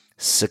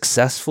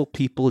Successful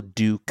people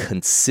do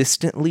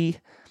consistently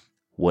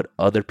what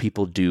other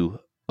people do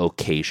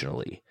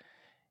occasionally.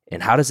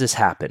 And how does this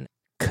happen?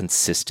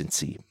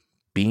 Consistency.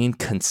 Being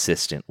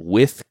consistent.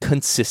 With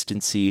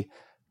consistency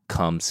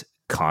comes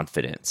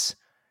confidence.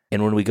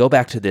 And when we go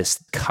back to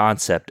this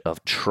concept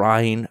of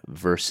trying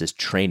versus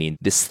training,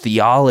 this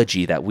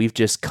theology that we've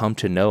just come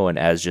to know and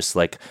as just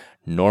like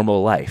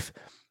normal life,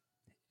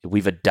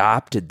 we've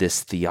adopted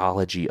this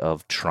theology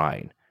of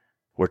trying.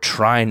 We're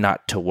trying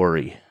not to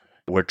worry.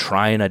 We're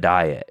trying a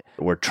diet.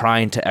 We're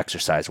trying to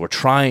exercise. We're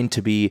trying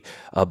to be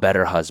a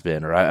better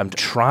husband, or I'm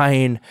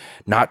trying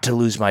not to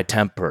lose my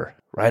temper,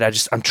 right?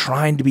 I'm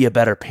trying to be a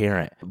better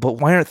parent. But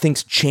why aren't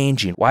things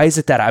changing? Why is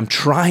it that I'm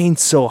trying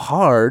so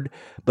hard,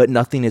 but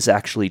nothing is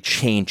actually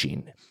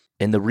changing?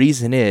 And the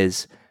reason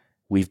is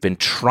we've been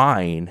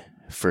trying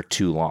for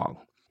too long.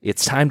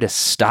 It's time to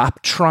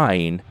stop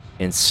trying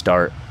and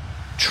start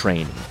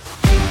training.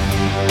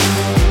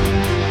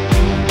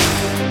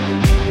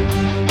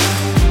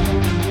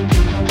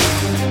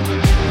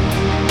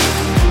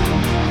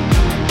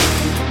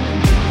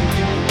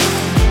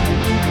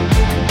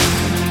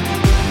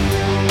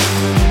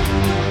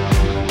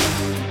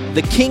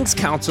 The King's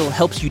Council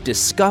helps you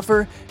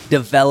discover,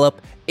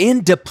 develop,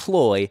 and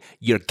deploy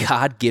your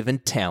God-given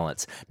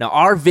talents. Now,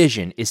 our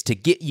vision is to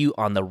get you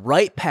on the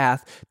right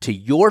path to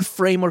your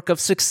framework of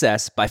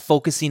success by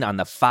focusing on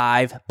the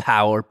 5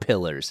 power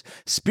pillars: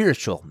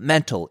 spiritual,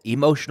 mental,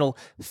 emotional,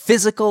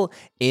 physical,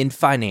 and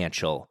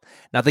financial.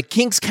 Now, the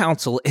King's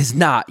Council is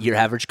not your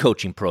average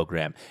coaching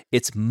program.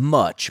 It's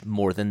much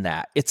more than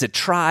that. It's a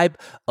tribe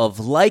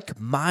of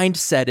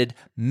like-minded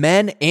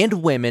men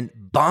and women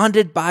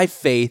bonded by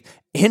faith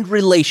and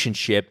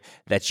relationship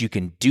that you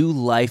can do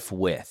life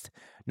with.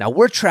 Now,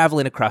 we're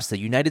traveling across the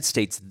United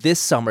States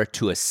this summer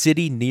to a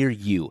city near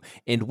you,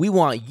 and we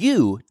want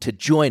you to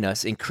join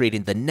us in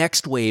creating the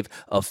next wave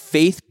of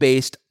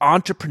faith-based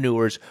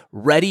entrepreneurs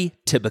ready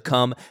to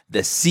become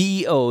the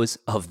CEOs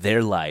of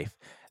their life.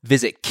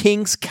 Visit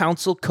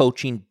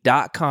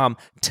kingscouncilcoaching.com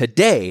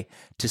today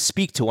to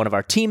speak to one of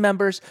our team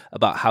members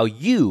about how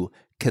you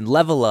can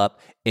level up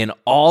in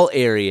all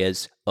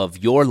areas of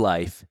your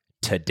life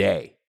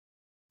today.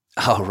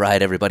 All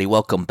right, everybody,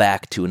 welcome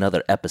back to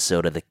another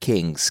episode of the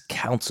King's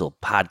Council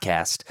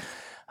podcast.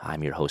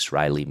 I'm your host,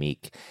 Riley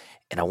Meek,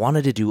 and I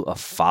wanted to do a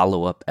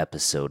follow-up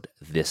episode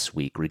this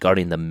week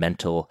regarding the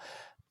mental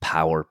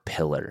power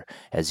pillar.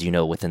 As you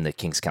know, within the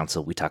King's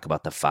Council, we talk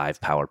about the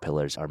 5 power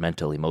pillars: our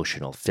mental,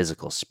 emotional,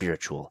 physical,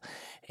 spiritual,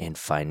 and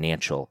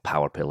financial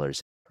power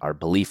pillars. Our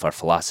belief, our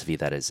philosophy,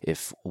 that is,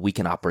 if we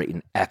can operate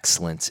in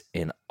excellence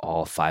in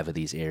all 5 of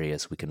these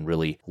areas, we can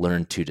really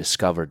learn to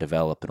discover,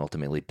 develop, and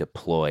ultimately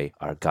deploy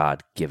our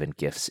God-given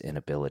gifts and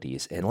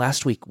abilities. And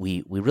last week,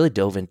 we really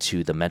dove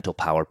into the mental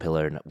power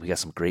pillar, and we got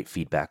some great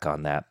feedback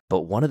on that.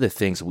 But one of the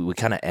things we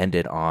kind of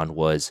ended on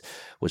was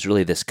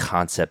really this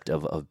concept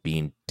of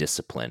being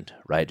disciplined,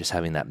 right? Just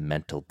having that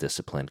mental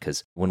discipline.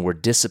 Because when we're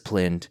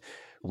disciplined,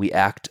 we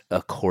act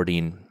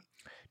according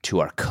to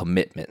our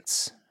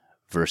commitments,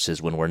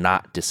 versus when we're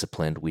not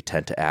disciplined, we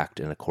tend to act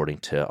in according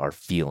to our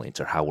feelings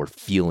or how we're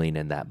feeling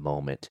in that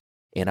moment.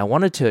 And I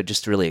wanted to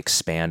just really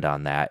expand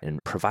on that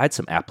and provide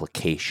some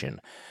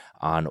application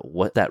on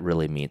what that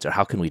really means, or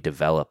how can we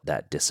develop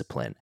that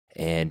discipline.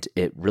 And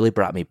it really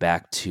brought me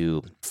back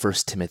to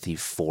 1 Timothy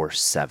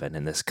 4:7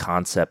 and this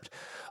concept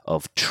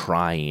of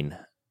trying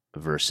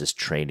versus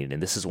training.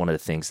 And this is one of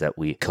the things that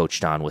we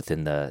coached on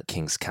within the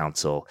King's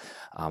Council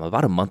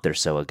about a month or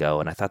so ago.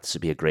 And I thought this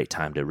would be a great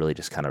time to really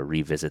just kind of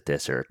revisit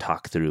this or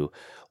talk through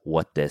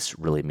what this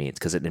really means.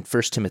 Because in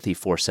 1 Timothy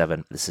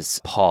 4:7, this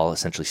is Paul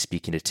essentially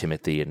speaking to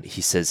Timothy, and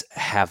he says,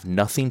 "Have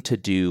nothing to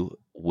do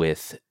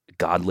with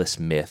godless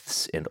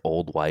myths and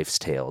old wives'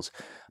 tales,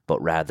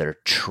 but rather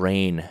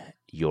train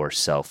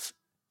yourself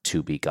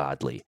to be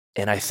godly."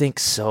 And I think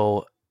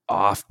so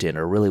often,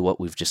 or really what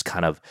we've just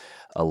kind of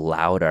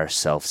allowed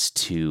ourselves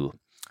to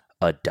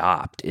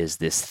adopt, is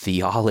this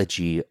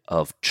theology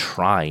of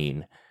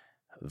trying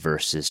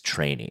versus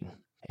training.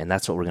 And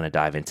that's what we're going to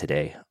dive in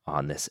today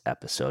on this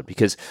episode,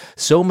 because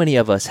so many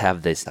of us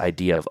have this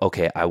idea of,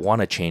 okay, I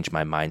want to change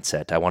my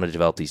mindset. I want to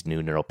develop these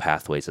new neural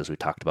pathways, as we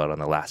talked about on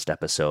the last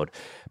episode.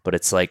 But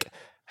it's like,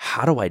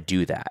 how do I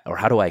do that? Or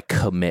how do I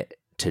commit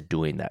to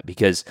doing that?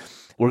 Because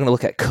we're going to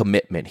look at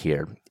commitment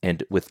here.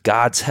 And with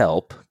God's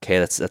help, okay,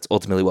 that's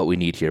ultimately what we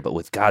need here. But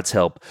with God's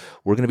help,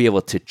 we're going to be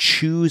able to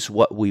choose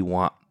what we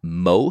want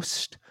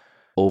most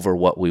over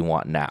what we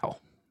want now,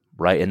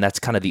 right? And that's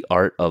kind of the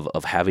art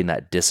of having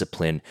that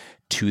discipline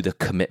to the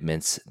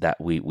commitments that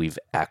we've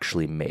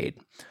actually made,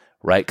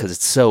 right? Because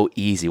it's so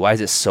easy. Why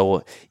is it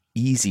so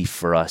easy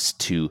for us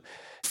to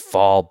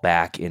fall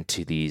back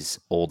into these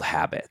old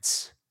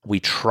habits? We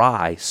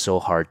try so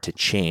hard to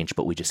change,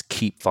 but we just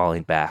keep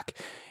falling back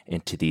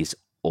into these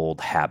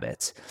old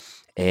habits.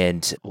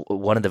 And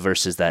one of the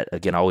verses that,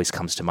 again, always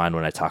comes to mind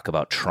when I talk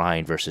about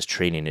trying versus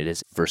training, it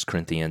is 1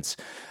 Corinthians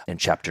in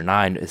chapter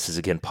 9. This is,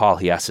 again, Paul.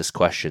 He asks this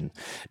question: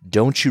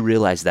 "Don't you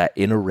realize that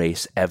in a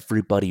race,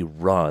 everybody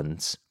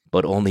runs,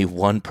 but only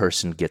one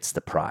person gets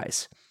the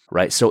prize?"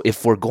 right? So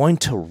if we're going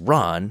to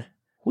run,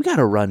 we got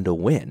to run to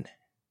win.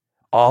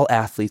 All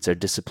athletes are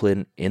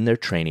disciplined in their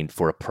training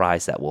for a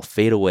prize that will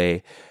fade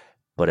away.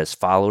 But as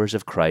followers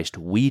of Christ,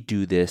 we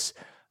do this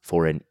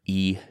for an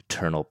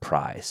eternal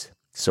prize.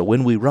 So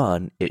when we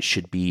run, it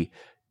should be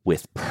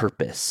with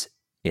purpose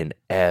in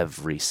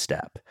every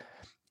step.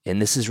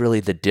 And this is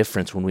really the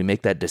difference when we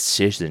make that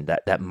decision,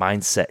 that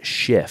mindset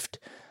shift,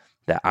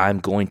 that I'm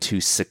going to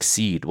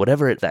succeed,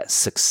 whatever that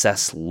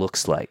success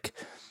looks like.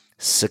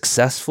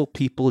 Successful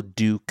people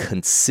do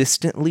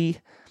consistently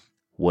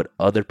what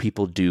other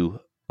people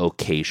do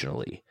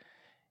occasionally.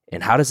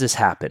 And how does this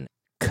happen?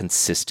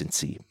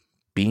 Consistency.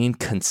 Being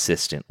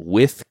consistent.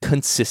 With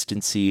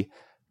consistency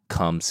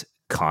comes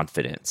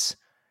confidence.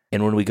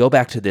 And when we go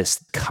back to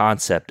this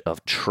concept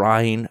of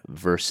trying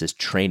versus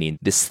training,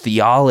 this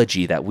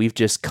theology that we've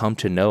just come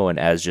to know and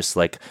as just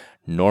like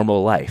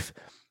normal life,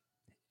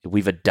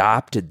 we've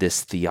adopted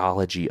this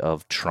theology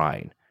of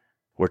trying.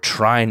 We're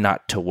trying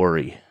not to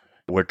worry.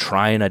 We're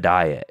trying a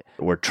diet.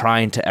 We're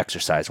trying to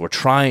exercise. We're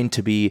trying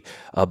to be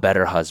a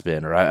better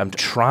husband, or I'm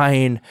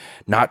trying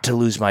not to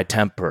lose my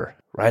temper.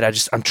 Right?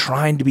 I'm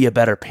trying to be a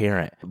better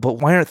parent. But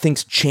why aren't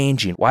things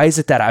changing? Why is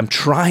it that I'm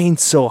trying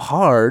so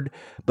hard,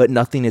 but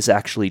nothing is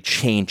actually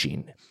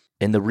changing?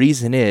 And the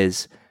reason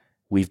is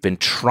we've been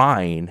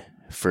trying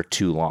for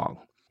too long.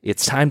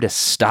 It's time to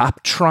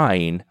stop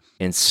trying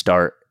and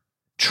start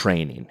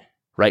training,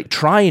 right?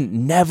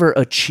 Trying never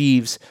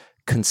achieves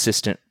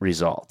consistent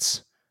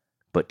results,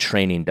 but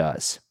training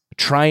does.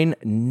 Trying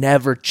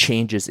never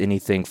changes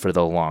anything for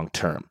the long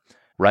term,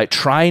 right?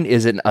 Trying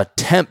is an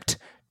attempt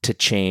to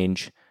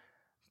change,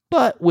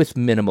 but with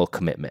minimal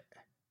commitment.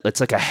 It's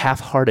like a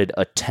half-hearted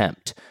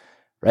attempt,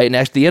 right? And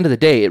at the end of the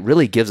day, it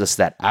really gives us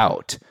that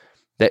out,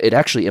 that it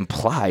actually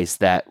implies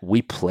that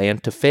we plan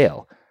to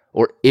fail.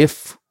 Or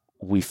if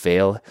we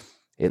fail,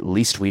 at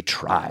least we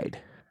tried,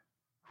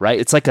 right?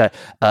 It's like a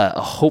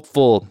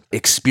hopeful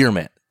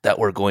experiment that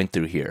we're going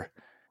through here,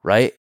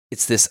 right?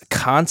 It's this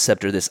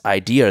concept or this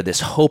idea or this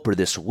hope or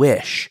this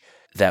wish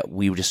that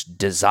we just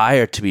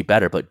desire to be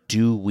better, but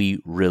do we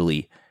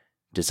really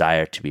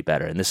desire to be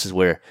better? And this is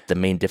where the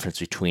main difference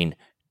between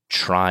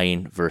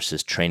trying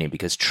versus training,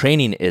 because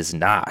training is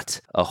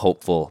not a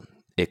hopeful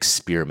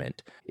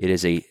experiment. It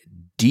is a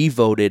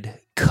devoted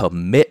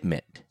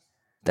commitment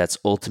that's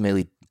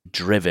ultimately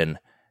driven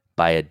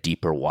by a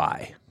deeper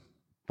why,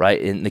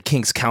 right? In the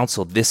King's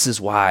Council, this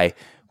is why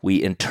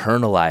we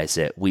internalize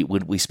it.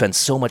 We spend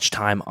so much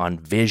time on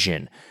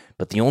vision,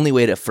 but the only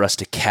way for us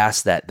to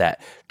cast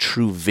that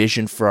true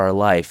vision for our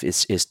life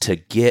is to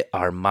get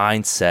our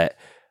mindset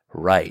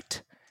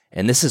right.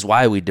 And this is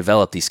why we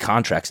develop these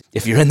contracts.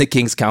 If you're in the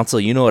King's Council,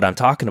 you know what I'm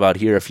talking about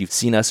here. If you've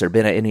seen us or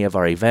been at any of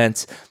our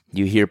events,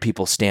 you hear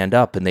people stand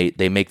up and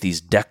they make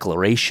these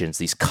declarations,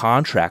 these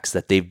contracts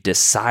that they've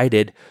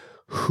decided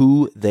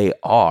who they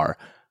are.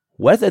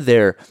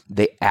 Whether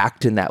they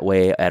act in that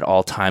way at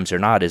all times or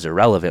not is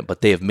irrelevant,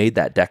 but they have made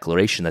that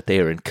declaration that they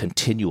are in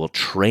continual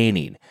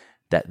training,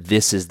 that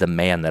this is the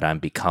man that I'm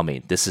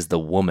becoming. This is the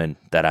woman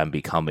that I'm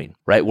becoming,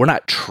 right? We're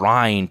not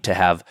trying to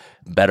have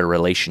better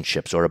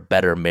relationships or a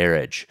better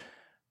marriage,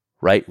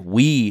 right?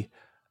 We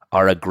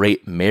are a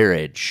great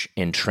marriage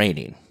in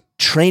training.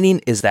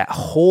 Training is that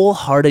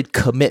wholehearted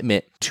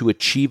commitment to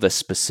achieve a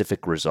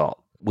specific result.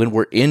 When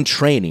we're in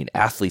training,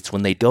 athletes,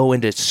 when they go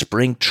into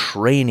spring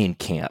training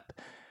camp,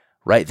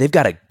 right? They've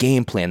got a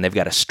game plan. They've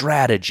got a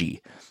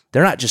strategy.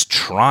 They're not just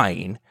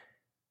trying.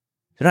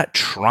 They're not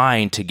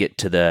trying to get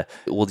to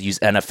we'll use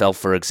NFL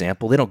for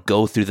example. They don't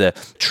go through the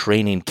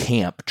training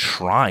camp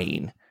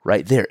trying,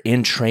 right? They're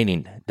in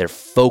training. They're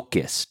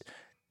focused.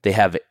 They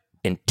have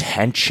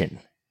intention.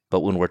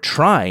 But when we're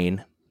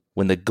trying,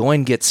 when the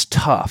going gets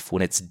tough,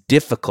 when it's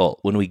difficult,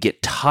 when we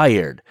get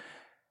tired,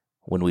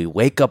 when we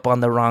wake up on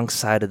the wrong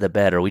side of the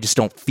bed or we just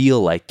don't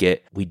feel like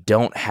it, we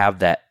don't have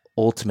that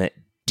ultimate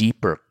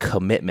deeper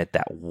commitment,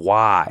 that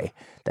why,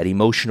 that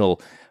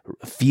emotional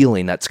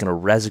feeling that's going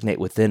to resonate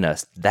within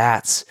us.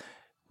 That's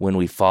when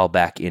we fall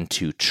back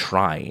into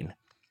trying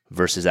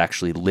versus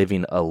actually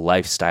living a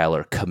lifestyle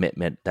or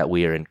commitment that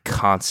we are in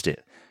constant,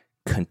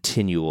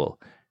 continual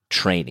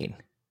training.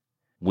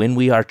 When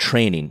we are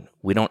training,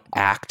 we don't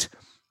act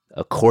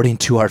according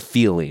to our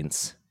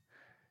feelings.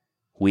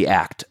 We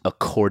act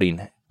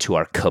according to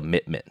our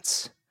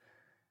commitments.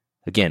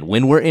 Again,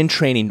 when we're in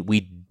training, we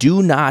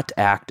do not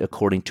act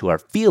according to our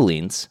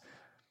feelings.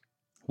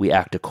 We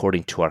act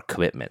according to our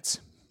commitments.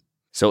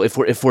 So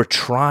if we're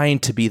trying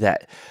to be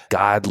that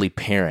godly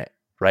parent,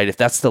 right? If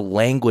that's the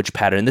language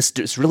pattern,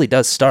 this really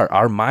does start.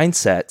 Our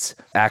mindsets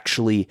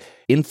actually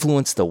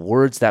influence the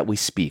words that we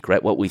speak,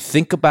 right? What we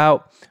think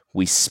about,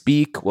 we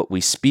speak. What we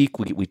speak,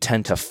 we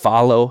tend to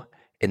follow,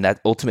 and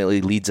that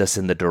ultimately leads us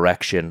in the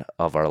direction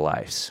of our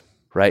lives.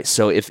 Right?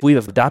 So if we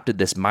have adopted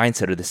this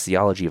mindset or this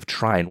theology of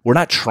trying, we're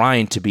not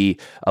trying to be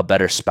a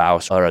better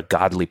spouse or a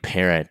godly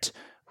parent,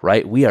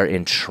 right? We are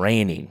in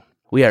training.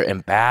 We are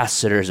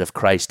ambassadors of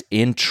Christ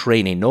in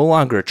training, no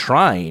longer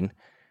trying,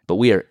 but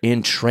we are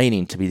in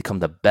training to become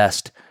the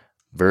best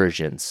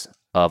versions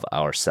of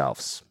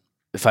ourselves.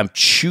 If I'm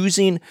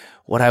choosing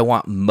what I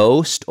want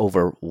most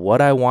over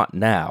what I want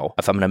now,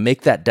 if I'm going to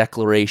make that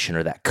declaration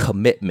or that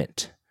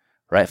commitment,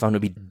 right? If I'm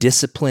going to be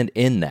disciplined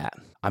in that,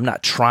 I'm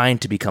not trying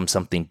to become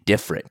something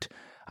different.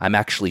 I'm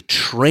actually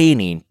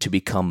training to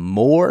become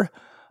more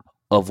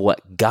of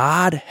what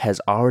God has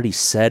already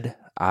said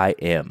I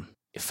am.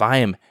 If I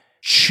am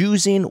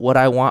choosing what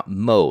I want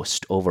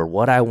most over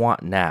what I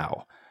want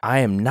now, I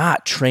am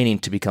not training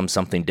to become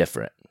something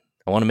different.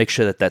 I want to make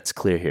sure that that's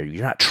clear here.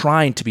 You're not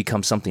trying to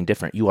become something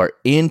different. You are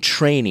in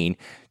training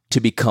to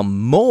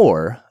become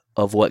more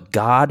of what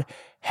God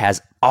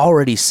has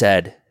already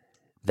said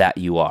that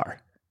you are.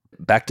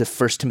 Back to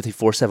 1 Timothy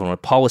 4:7, when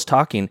Paul was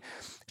talking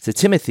to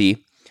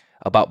Timothy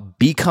about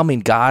becoming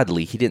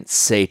godly, he didn't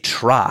say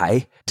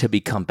try to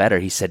become better.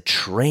 He said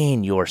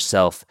train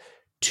yourself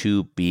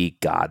to be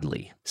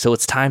godly. So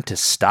it's time to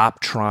stop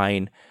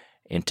trying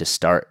and to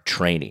start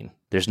training.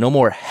 There's no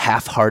more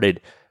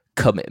half-hearted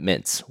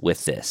commitments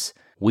with this.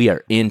 We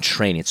are in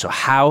training. So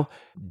how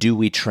do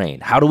we train?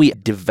 How do we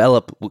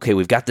develop? Okay,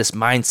 we've got this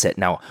mindset.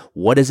 Now,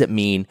 what does it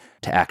mean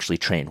to actually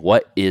train?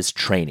 What is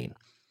training?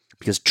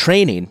 Because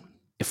training,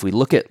 if we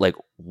look at like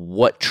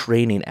what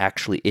training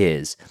actually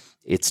is,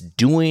 it's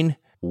doing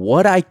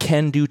what I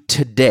can do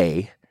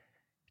today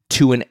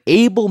to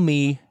enable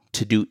me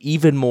to do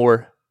even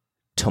more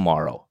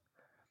tomorrow.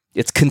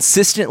 It's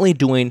consistently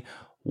doing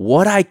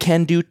what I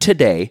can do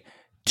today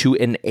to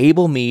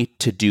enable me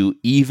to do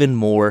even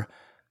more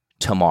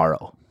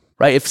tomorrow,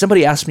 right? If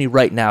somebody asked me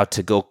right now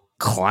to go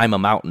climb a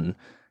mountain,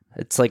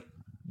 it's like,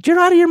 you're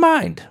out of your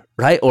mind,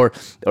 right? Or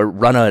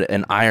run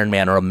an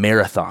Ironman or a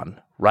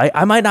marathon, right?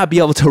 I might not be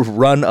able to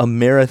run a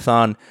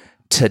marathon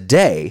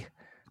today,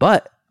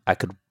 but I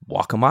could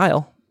walk a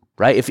mile,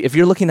 right? If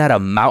you're looking at a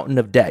mountain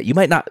of debt, you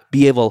might not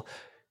be able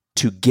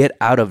to get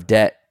out of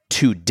debt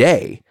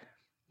today,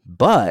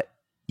 but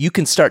you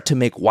can start to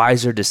make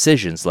wiser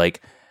decisions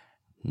like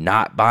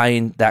not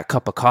buying that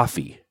cup of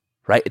coffee,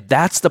 right?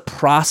 That's the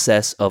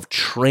process of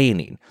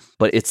training.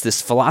 But it's this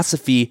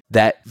philosophy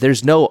that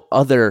there's no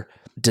other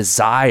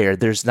desire.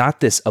 There's not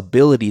this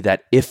ability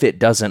that if it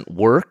doesn't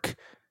work,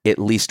 at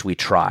least we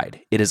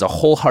tried. It is a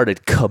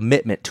wholehearted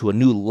commitment to a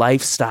new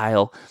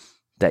lifestyle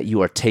that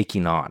you are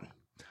taking on,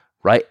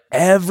 right?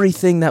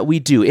 Everything that we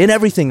do,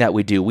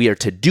 we are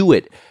to do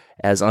it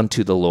as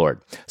unto the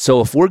Lord.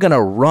 So if we're going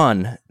to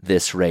run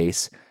this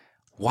race,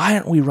 why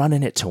aren't we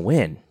running it to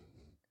win?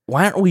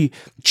 Why aren't we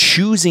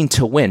choosing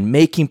to win,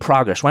 making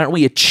progress? Why aren't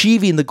we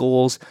achieving the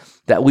goals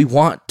that we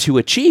want to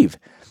achieve?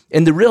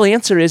 And the real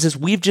answer is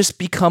we've just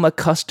become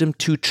accustomed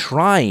to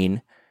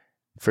trying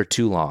for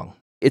too long.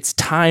 It's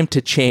time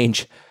to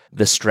change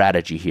the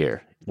strategy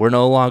here. We're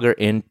no longer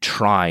in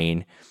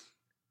trying.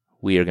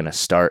 We are going to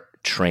start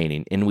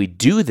training. And we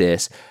do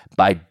this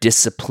by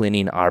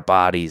disciplining our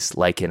bodies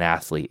like an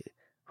athlete,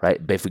 right?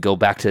 If we go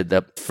back to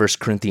the 1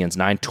 Corinthians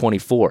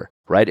 9:24,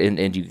 right?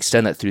 And you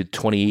extend that through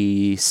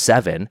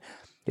 27,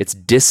 it's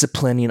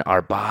disciplining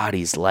our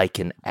bodies like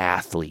an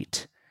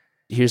athlete.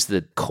 Here's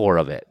the core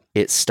of it.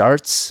 It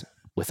starts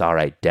with our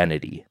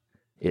identity.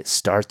 It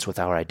starts with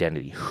our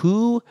identity.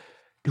 Who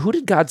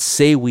did God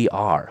say we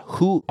are?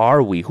 Who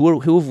are we? Who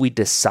have we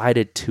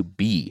decided to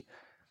be?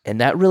 And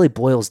that really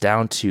boils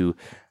down to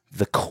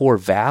the core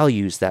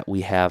values that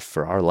we have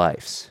for our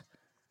lives,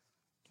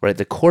 right?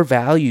 The core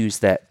values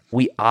that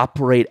we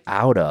operate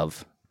out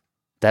of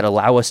that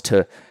allow us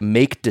to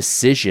make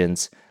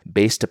decisions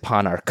based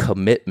upon our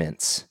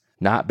commitments,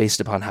 not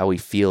based upon how we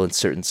feel in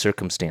certain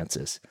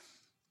circumstances.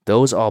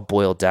 Those all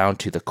boil down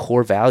to the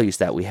core values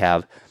that we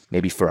have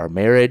maybe for our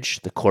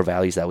marriage, the core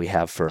values that we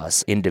have for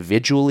us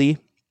individually.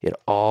 It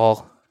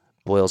all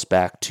boils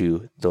back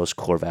to those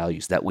core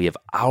values that we have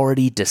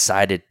already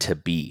decided to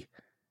be.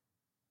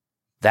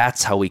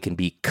 That's how we can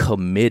be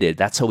committed.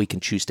 That's how we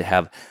can choose to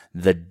have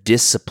the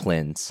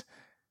disciplines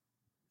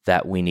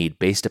that we need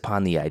based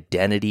upon the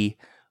identity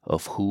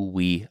of who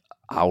we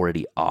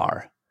already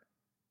are.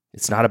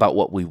 It's not about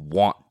what we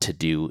want to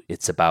do.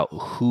 It's about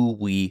who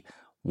we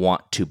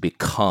want to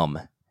become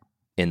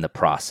in the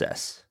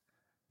process.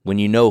 When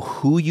you know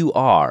who you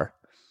are,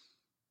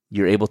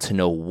 you're able to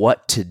know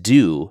what to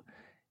do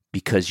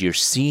because you're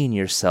seeing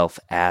yourself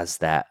as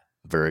that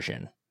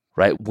version,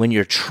 right? When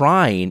you're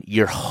trying,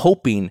 you're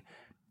hoping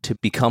to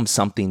become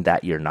something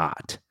that you're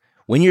not.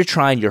 When you're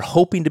trying, you're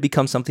hoping to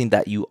become something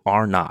that you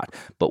are not.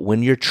 But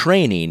when you're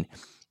training,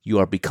 you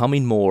are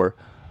becoming more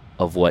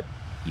of what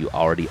you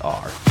already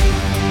are.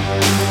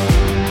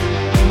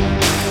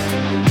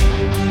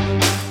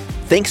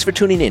 Thanks for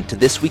tuning in to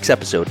this week's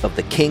episode of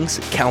the King's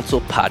Council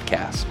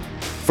podcast.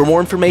 For more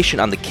information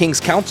on the King's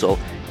Council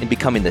and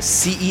becoming the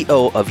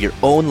CEO of your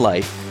own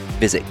life,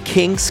 visit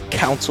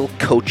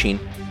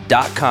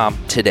kingscouncilcoaching.com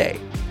today.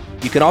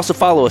 You can also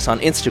follow us on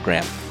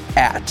Instagram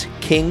at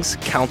King's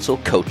Council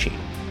Coaching.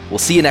 We'll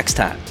see you next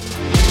time.